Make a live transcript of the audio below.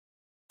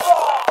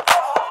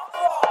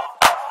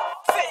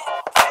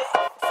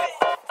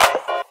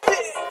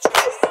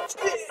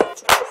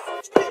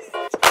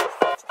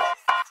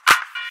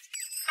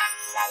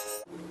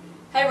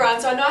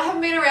So I know I haven't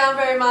been around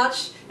very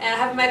much and I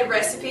haven't made a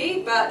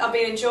recipe, but I've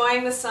been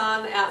enjoying the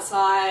sun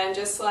outside and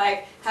just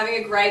like having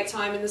a great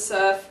time in the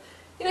surf.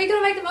 You know, you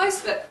gotta make the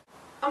most of it.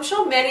 I'm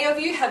sure many of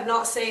you have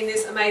not seen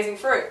this amazing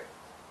fruit.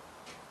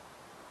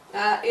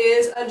 That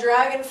is a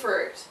dragon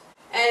fruit.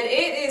 And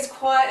it is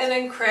quite an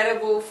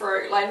incredible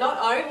fruit. Like, not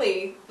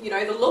only, you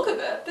know, the look of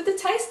it, but the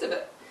taste of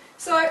it.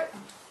 So,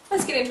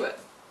 let's get into it.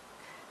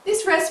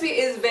 This recipe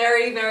is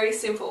very, very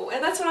simple,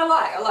 and that's what I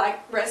like. I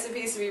like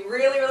recipes to be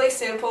really, really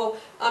simple.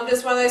 I'm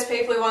just one of those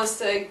people who wants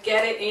to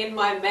get it in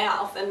my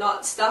mouth and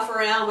not stuff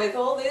around with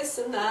all this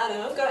and that,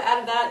 and I've got to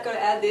add that, got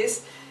to add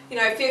this. You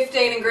know,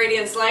 15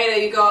 ingredients later,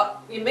 you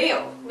got your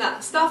meal. Nah,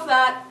 stuff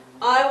that.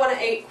 I want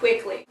to eat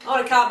quickly. I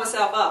want to carve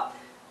myself up.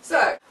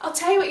 So, I'll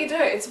tell you what you do.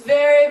 It's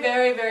very,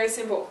 very, very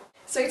simple.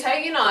 So you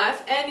take your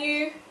knife and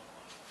you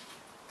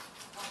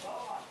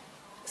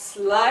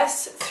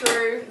slice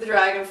through the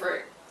dragon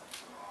fruit.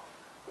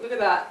 Look at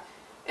that.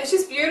 It's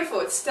just beautiful.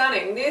 It's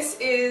stunning. This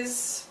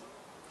is,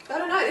 I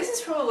don't know, this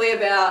is probably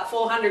about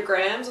 400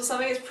 grams or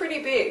something. It's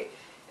pretty big.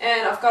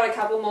 And I've got a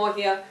couple more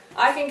here.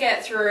 I can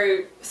get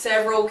through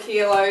several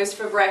kilos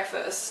for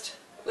breakfast.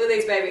 Look at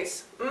these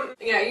babies.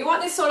 You know, you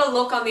want this sort of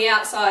look on the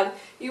outside.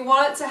 You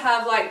want it to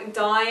have like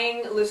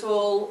dying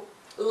little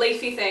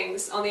leafy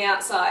things on the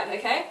outside,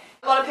 okay?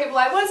 A lot of people are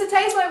like, what does it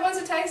taste like? What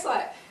does it taste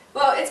like?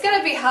 Well, it's going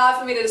to be hard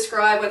for me to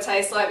describe what it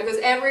tastes like because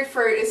every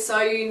fruit is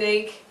so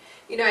unique.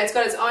 You know, it's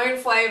got its own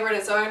flavour in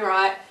its own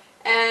right.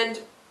 And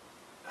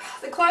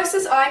the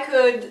closest I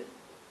could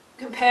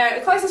compare,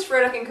 the closest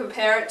fruit I can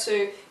compare it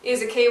to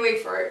is a kiwi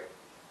fruit.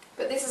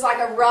 But this is like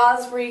a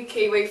raspberry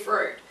kiwi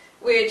fruit,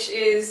 which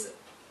is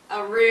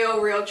a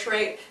real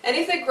treat. And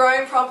if they're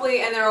grown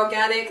properly and they're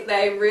organic,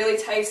 they really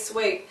taste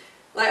sweet.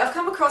 Like, I've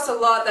come across a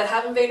lot that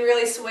haven't been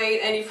really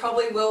sweet, and you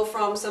probably will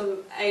from some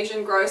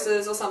Asian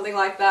grocers or something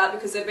like that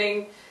because they're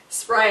being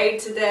sprayed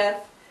to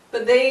death.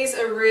 But these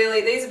are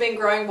really, these have been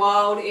growing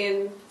wild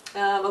in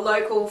a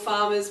local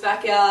farmer's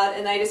backyard,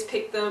 and they just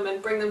pick them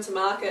and bring them to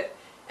market.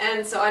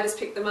 And so I just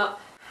picked them up.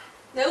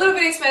 They're a little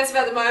bit expensive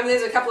at the moment.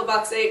 There's a couple of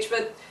bucks each,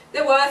 but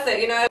they're worth it,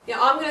 you know.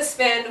 I'm going to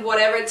spend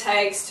whatever it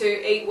takes to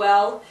eat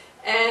well.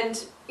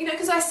 And, you know,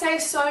 because I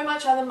save so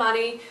much other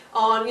money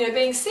on, you know,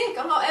 being sick.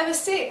 I'm not ever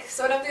sick,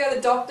 so I don't have to go to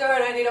the doctor, I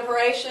don't need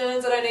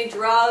operations, I don't need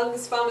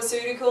drugs,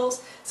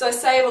 pharmaceuticals. So I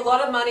save a lot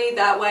of money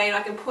that way, and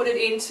I can put it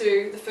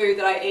into the food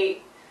that I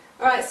eat.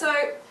 Alright, so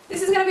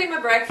this is going to be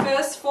my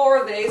breakfast.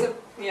 4 of these.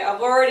 Yeah,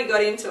 I've already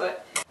got into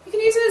it. You can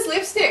use it as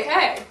lipstick,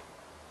 hey?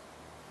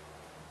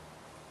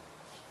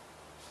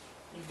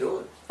 What are you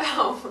doing?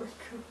 Oh my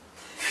god.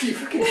 You're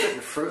freaking putting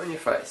fruit on your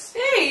face.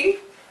 Hey!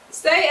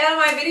 Stay out of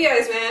my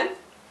videos, man.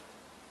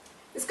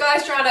 This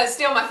guy's trying to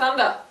steal my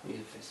thunder.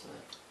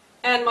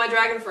 And my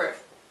dragon fruit.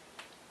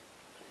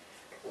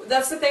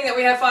 That's the thing that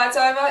we have fights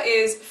over,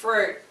 is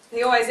fruit.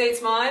 He always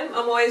eats mine.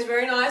 I'm always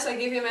very nice. I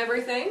give him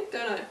everything,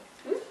 don't I?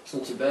 It's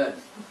not too bad.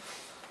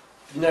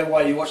 You know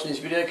why you're watching this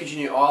video? Because you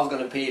knew I was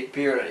going to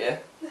appear in it,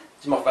 yeah?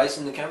 Is my face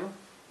in the camera?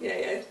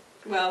 Yeah.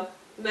 Well,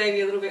 maybe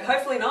a little bit.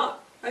 Hopefully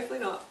not. Hopefully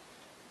not.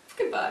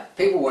 Goodbye.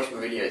 People watch my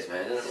videos,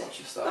 man. They don't watch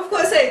your stuff. Of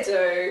course they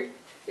do.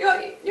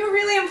 You're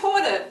really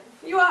important.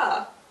 You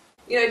are.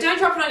 You know, don't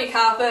drop it on your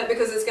carpet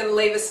because it's going to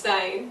leave a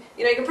stain.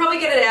 You know, you can probably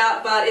get it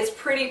out, but it's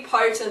pretty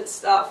potent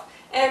stuff.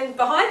 And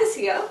behind us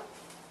here,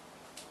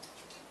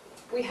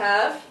 we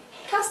have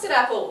custard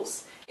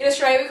apples. In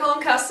Australia we call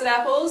them custard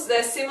apples.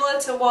 They're similar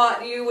to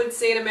what you would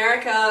see in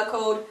America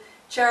called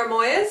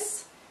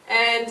cherimoyas.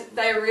 And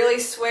they're really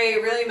sweet,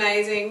 really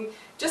amazing.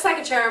 Just like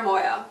a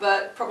cherimoya,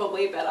 but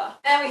probably better.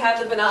 And we have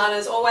the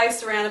bananas, always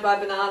surrounded by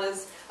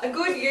bananas. A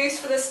good use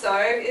for the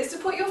stove is to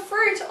put your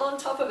fruit on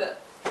top of it.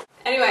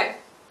 Anyway,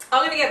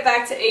 I'm going to get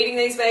back to eating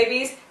these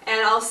babies,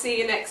 and I'll see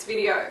you next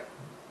video.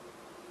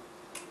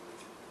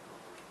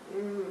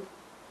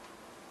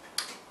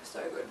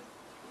 So good.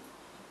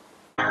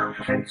 Don't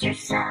hurt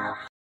yourself.